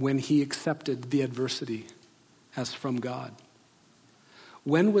 When he accepted the adversity as from God.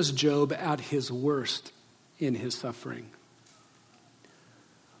 When was Job at his worst in his suffering?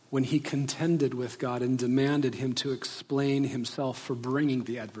 When he contended with God and demanded him to explain himself for bringing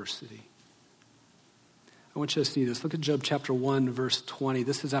the adversity. I want you to see this. Look at Job chapter 1, verse 20.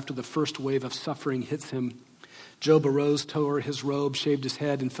 This is after the first wave of suffering hits him. Job arose, tore his robe, shaved his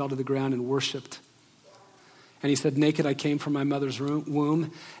head, and fell to the ground and worshiped. And he said, naked I came from my mother's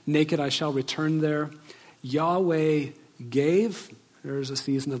womb. Naked I shall return there. Yahweh gave. There's a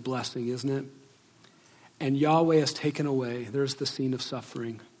season of blessing, isn't it? And Yahweh has taken away. There's the scene of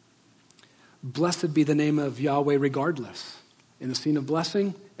suffering. Blessed be the name of Yahweh regardless. In the scene of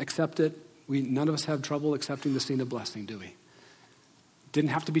blessing, accept it. None of us have trouble accepting the scene of blessing, do we?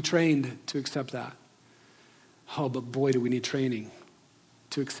 Didn't have to be trained to accept that. Oh, but boy, do we need training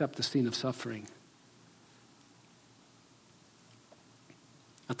to accept the scene of suffering.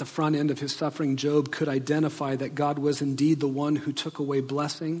 At the front end of his suffering, Job could identify that God was indeed the one who took away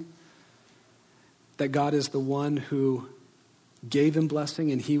blessing, that God is the one who gave him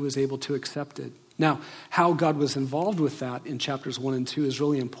blessing, and he was able to accept it. Now, how God was involved with that in chapters 1 and 2 is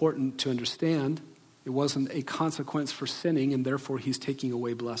really important to understand. It wasn't a consequence for sinning, and therefore he's taking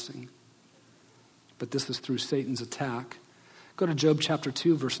away blessing. But this is through Satan's attack. Go to Job chapter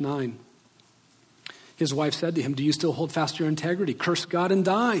 2, verse 9. His wife said to him, do you still hold fast to your integrity? Curse God and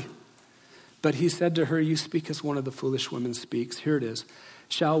die. But he said to her, you speak as one of the foolish women speaks. Here it is.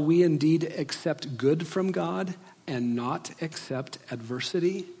 Shall we indeed accept good from God and not accept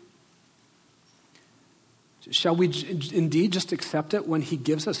adversity? Shall we indeed just accept it when he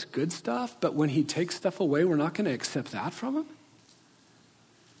gives us good stuff, but when he takes stuff away, we're not going to accept that from him?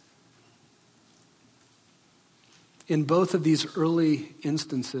 In both of these early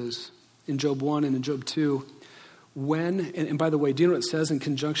instances, in Job 1 and in Job 2, and by the way, do you know what it says in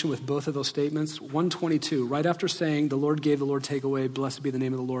conjunction with both of those statements? 122, right after saying, the Lord gave, the Lord take away, blessed be the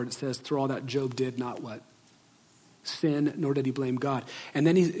name of the Lord, it says, through all that Job did not what? Sin, nor did he blame God. And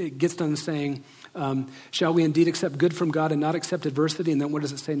then he gets done saying, shall we indeed accept good from God and not accept adversity? And then what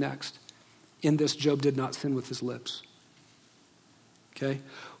does it say next? In this, Job did not sin with his lips. Okay?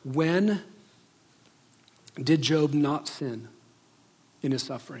 When Did Job not sin in his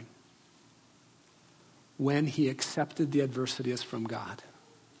suffering when he accepted the adversity as from God?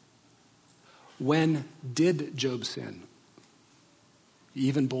 When did Job sin?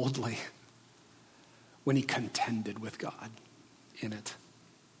 Even boldly, when he contended with God in it.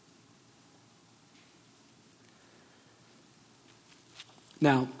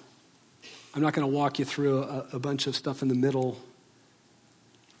 Now, I'm not going to walk you through a bunch of stuff in the middle,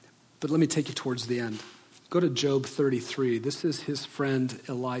 but let me take you towards the end. Go to Job 33. This is his friend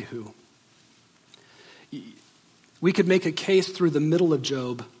Elihu. We could make a case through the middle of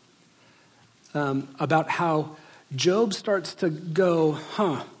Job about how Job starts to go,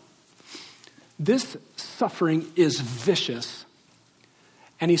 this suffering is vicious.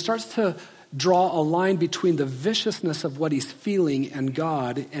 And he starts to draw a line between the viciousness of what he's feeling and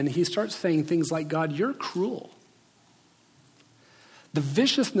God, and he starts saying things like, God, you're cruel. The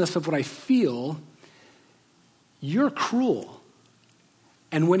viciousness of what I feel, you're cruel.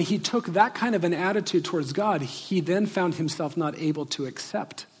 And when he took that kind of an attitude towards God, he then found himself not able to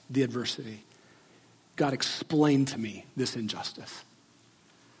accept the adversity. God explained to me this injustice.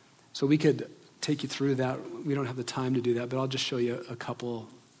 So we could take you through that. We don't have the time to do that, but I'll just show you a couple,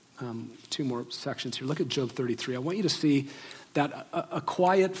 two more sections here. Look at Job 33. I want you to see that a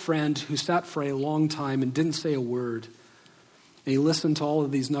quiet friend who sat for a long time and didn't say a word, and he listened to all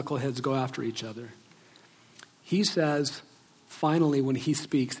of these knuckleheads go after each other. He says, finally, when he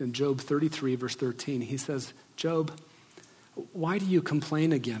speaks in Job 33, verse 13, he says, Job, why do you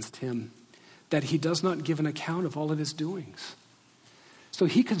complain against him that he does not give an account of all of his doings? So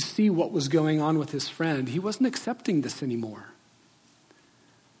he could see what was going on with his friend. He wasn't accepting this anymore.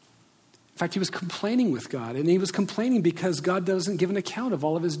 In fact, he was complaining with God, and he was complaining because God doesn't give an account of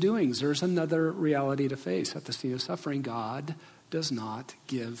all of his doings. There's another reality to face at the scene of suffering. God does not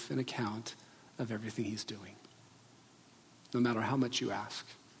give an account of everything he's doing, no matter how much you ask.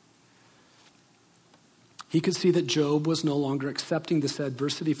 He could see that Job was no longer accepting this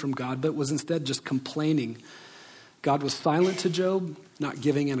adversity from God, but was instead just complaining. God was silent to Job, not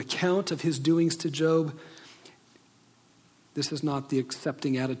giving an account of his doings to Job. This is not the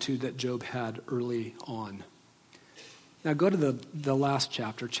accepting attitude that Job had early on. Now go to the last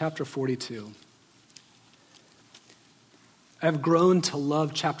chapter, chapter 42. I've grown to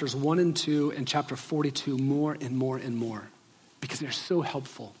love chapters 1 and 2 and chapter 42 more and more and more because they're so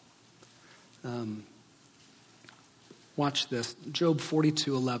helpful. Watch this, Job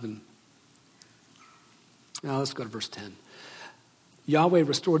 42:11. Now let's go to verse 10. Yahweh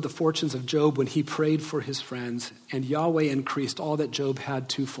restored the fortunes of Job when he prayed for his friends, and Yahweh increased all that Job had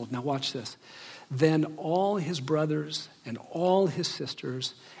twofold. Now watch this. Then all his brothers and all his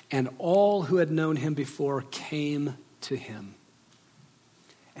sisters and all who had known him before came to him.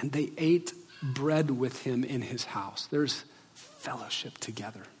 And they ate bread with him in his house. There's fellowship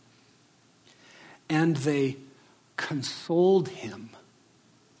together. And they consoled him.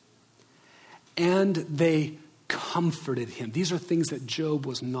 And they comforted him. These are things that Job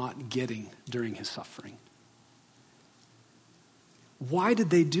was not getting during his suffering. Why did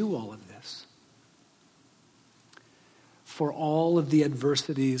they do all of this? For all of the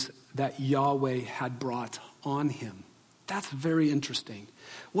adversities that Yahweh had brought on him. That's very interesting.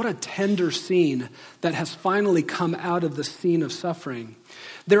 What a tender scene that has finally come out of the scene of suffering.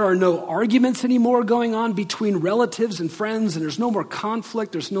 There are no arguments anymore going on between relatives and friends, and there's no more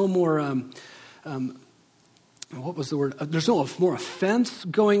conflict. There's no more, There's no more offense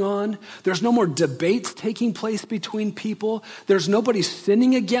going on. There's no more debates taking place between people. There's nobody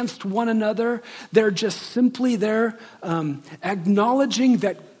sinning against one another. They're just simply there acknowledging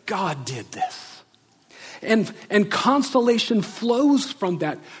that God did this. And consolation flows from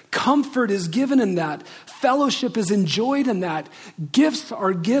that. Comfort is given in that. Fellowship is enjoyed in that. Gifts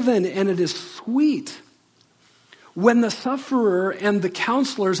are given, and it is sweet. When the sufferer and the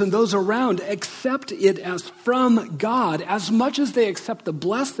counselors and those around accept it as from God, as much as they accept the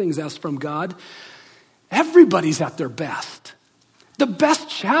blessings as from God, everybody's at their best. The best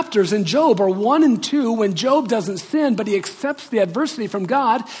chapters in Job are 1 and 2 when Job doesn't sin, but he accepts the adversity from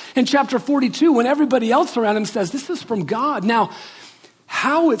God. In chapter 42, when everybody else around him says, this is from God. Now,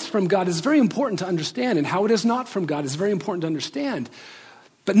 how it's from God is very important to understand, and how it is not from God is very important to understand.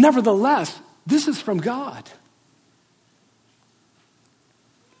 But nevertheless, this is from God.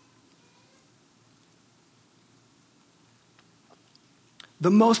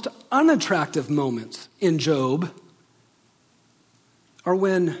 The most unattractive moments in Job are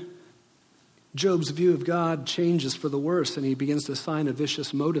when Job's view of God changes for the worse and he begins to assign a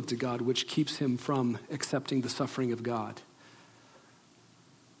vicious motive to God, which keeps him from accepting the suffering of God.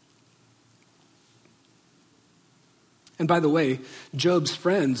 And by the way, Job's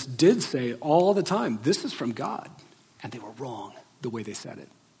friends did say all the time, this is from God. And they were wrong the way they said it.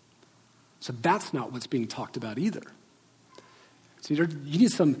 So that's not what's being talked about either. So you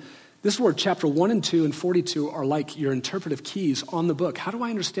need some, this is where chapter 1 and 2 and 42 are like your interpretive keys on the book. How do I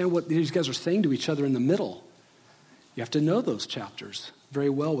understand what these guys are saying to each other in the middle? You have to know those chapters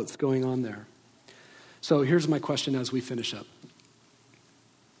very well, what's going on there. So here's my question as we finish up.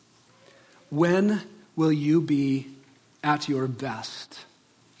 When will you be at your best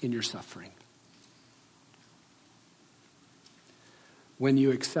in your suffering? When you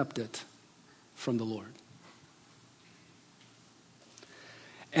accept it from the Lord.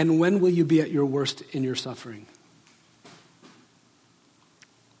 And when will you be at your worst in your suffering?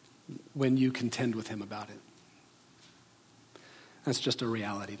 When you contend with him about it. That's just a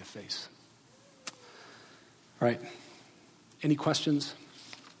reality to face. All right. Any questions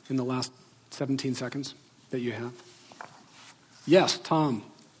in the last 17 seconds that you have? Yes, Tom.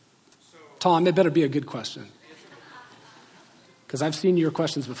 Tom, it better be a good question. Because I've seen your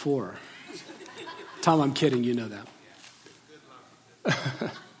questions before. Tom, I'm kidding. You know that. I kind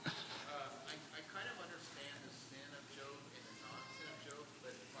of understand the sin of Job and the non-sin of Job,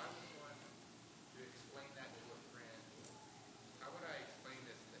 but if I was one to explain that to a friend, how would I explain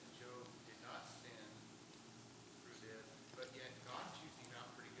this, that Job did not sin through this, but yet God choosing him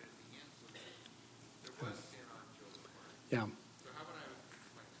out pretty good at the end, so there was sin on Job's part. Yeah. So how would I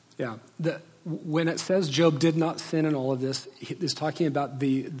explain that? Yeah. When it says Job did not sin in all of this, it's talking about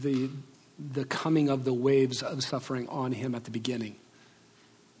the coming of the waves of suffering on him at the beginning.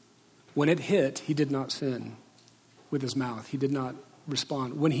 When it hit, he did not sin with his mouth. He did not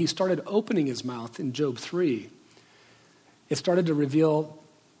respond. When he started opening his mouth in Job 3, it started to reveal,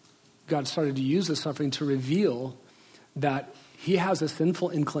 God started to use the suffering to reveal that he has a sinful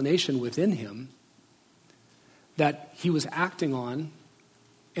inclination within him that he was acting on,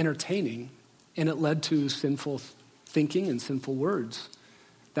 entertaining, and it led to sinful thinking and sinful words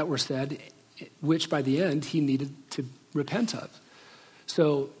that were said, which by the end he needed to repent of.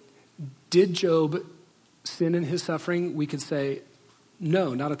 So did Job sin in his suffering? We could say,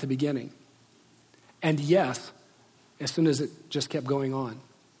 no, not at the beginning. And yes, as soon as it just kept going on,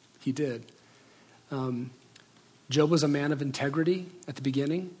 he did. Job was a man of integrity at the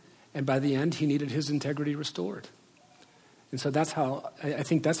beginning, and by the end, he needed his integrity restored. And so that's how, I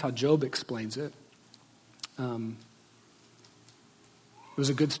think that's how Job explains it. It was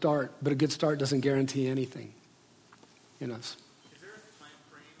a good start, but a good start doesn't guarantee anything in us. Is there a time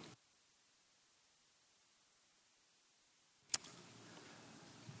frame?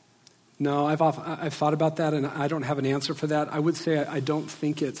 No, I've thought about that, and I don't have an answer for that. I would say I don't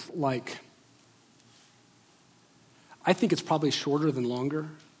think it's like, I think it's probably shorter than longer.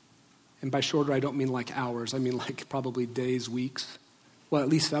 And by shorter, I don't mean like hours. I mean like probably days, weeks. Well, at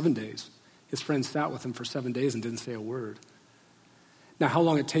least 7 days. His friends sat with him for 7 days and didn't say a word. Now, how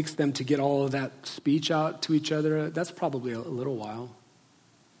long it takes them to get all of that speech out to each other, that's probably a little while.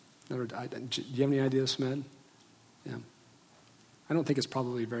 Do you have any ideas, Smed? Yeah. I don't think it's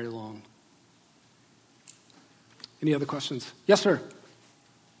probably very long. Any other questions? Yes, sir.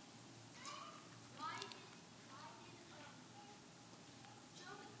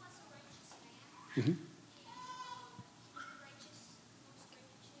 Mm-hmm.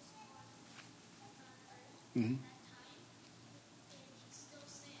 Mm-hmm.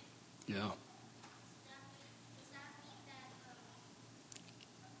 Yeah.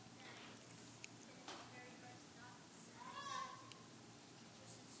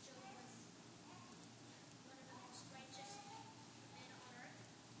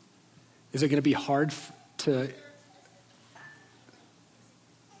 Is it going to be hard to...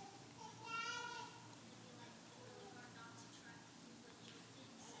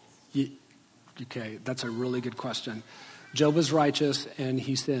 Okay, that's a really good question. Job was righteous and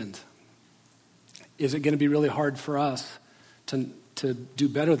he sinned. Is it going to be really hard for us to do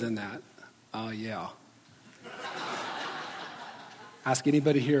better than that? Yeah. Ask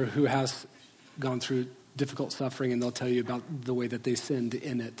anybody here who has gone through difficult suffering and they'll tell you about the way that they sinned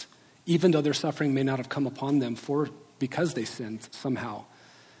in it. Even though their suffering may not have come upon them because they sinned somehow.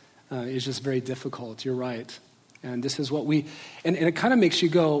 It's just very difficult. You're right. And this is what and it kind of makes you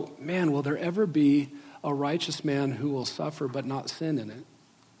go, man, will there ever be a righteous man who will suffer but not sin in it?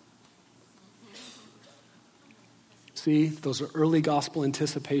 See, those are early gospel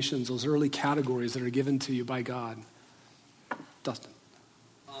anticipations, those early categories that are given to you by God. Dustin.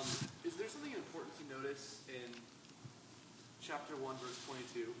 Is there something important to notice in chapter 1, verse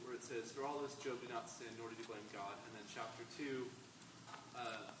 22, where it says, "For all this Job did not sin, nor did he blame God." And then chapter 2,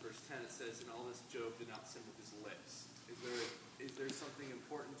 verse 10, it says, "In all this Job did not sin with his lips." Is there something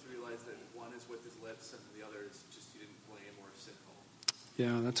important to realize that one is with his lips and the other is just he didn't blame or sinful?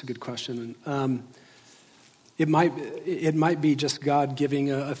 Yeah, that's a good question. It might be just God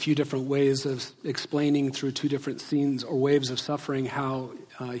giving a few different ways of explaining through two different scenes or waves of suffering how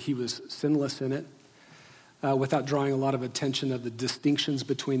he was sinless in it, without drawing a lot of attention of the distinctions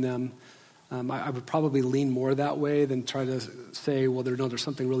between them. I would probably lean more that way than try to say, well, there's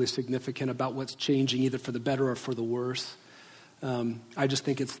something really significant about what's changing, either for the better or for the worse. I just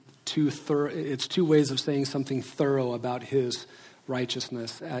think it's two ways of saying something thorough about his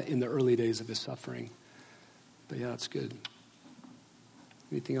righteousness in the early days of his suffering. But yeah, that's good.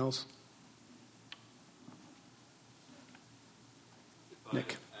 Anything else?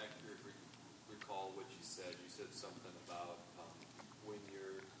 Nick. I accurately recall what you said something about when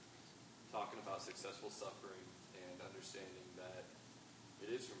you're talking about successful suffering and understanding that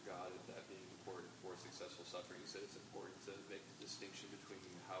it is from God and that being important for successful suffering. You said it's important to make the distinction between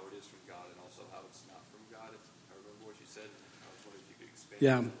how it is from God and also how it's not from God. If I remember what you said, I was wondering if you could expand on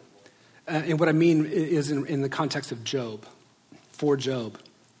that a little more. And what I mean is in the context of Job, for Job.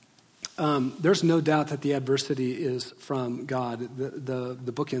 There's no doubt that the adversity is from God.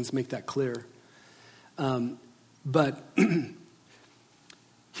 The bookends make that clear. But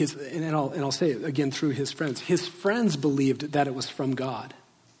I'll say it again through his friends. His friends believed that it was from God,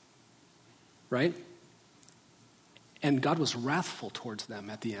 right? And God was wrathful towards them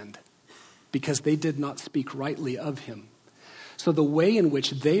at the end because they did not speak rightly of him. So the way in which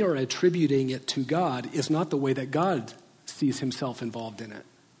they are attributing it to God is not the way that God sees himself involved in it.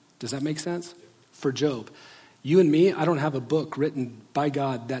 Does that make sense? For Job. You and me, I don't have a book written by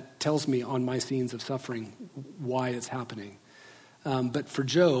God that tells me on my scenes of suffering why it's happening. But for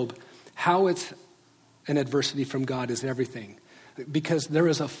Job, how it's an adversity from God is everything. Because there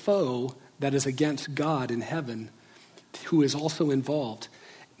is a foe that is against God in heaven who is also involved.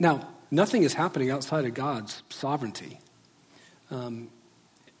 Now, nothing is happening outside of God's sovereignty. And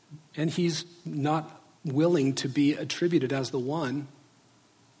he's not willing to be attributed as the one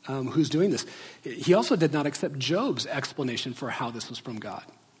who's doing this. He also did not accept Job's explanation for how this was from God.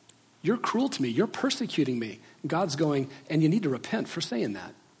 You're cruel to me. You're persecuting me. God's going, and you need to repent for saying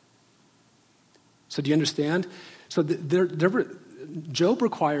that. So do you understand? So Job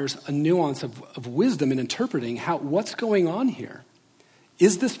requires a nuance of wisdom in interpreting what's going on here.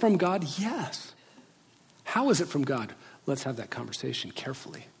 Is this from God? Yes. How is it from God? Let's have that conversation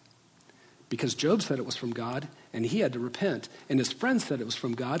carefully. Because Job said it was from God, and he had to repent. And his friends said it was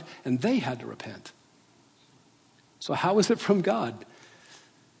from God, and they had to repent. So how is it from God?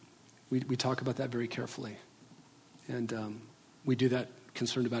 We talk about that very carefully. And we do that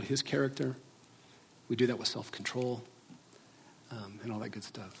concerned about his character. We do that with self-control and all that good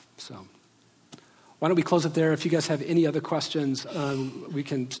stuff. So why don't we close it there? If you guys have any other questions, we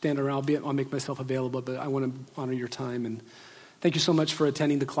can stand around. I'll make myself available, but I want to honor your time. And thank you so much for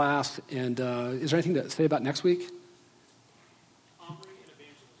attending the class. And is there anything to say about next week?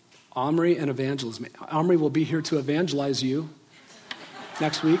 Omri and evangelism. Omri will be here to evangelize you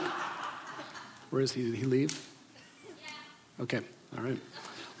next week. Where is he? Did he leave? Okay, all right.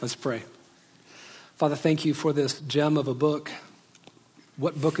 Let's pray. Father, thank you for this gem of a book.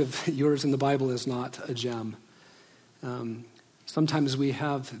 What book of yours in the Bible is not a gem? Sometimes we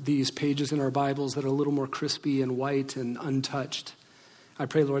have these pages in our Bibles that are a little more crispy and white and untouched. I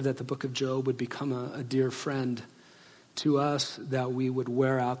pray, Lord, that the book of Job would become a dear friend to us, that we would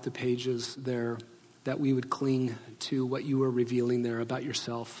wear out the pages there, that we would cling to what you are revealing there about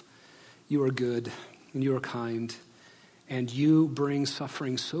yourself. You are good and you are kind, and you bring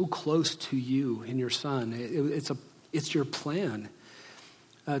suffering so close to you in your Son. It's your plan.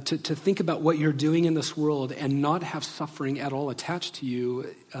 To think about what you're doing in this world and not have suffering at all attached to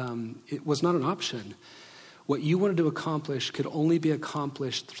you, it was not an option. What you wanted to accomplish could only be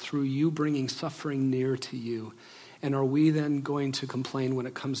accomplished through you bringing suffering near to you. And are we then going to complain when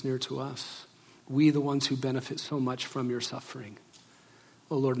it comes near to us? We, the ones who benefit so much from your suffering.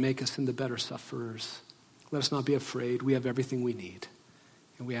 Oh, Lord, make us into better sufferers. Let us not be afraid. We have everything we need.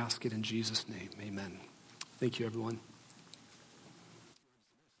 And we ask it in Jesus' name. Amen. Thank you, everyone.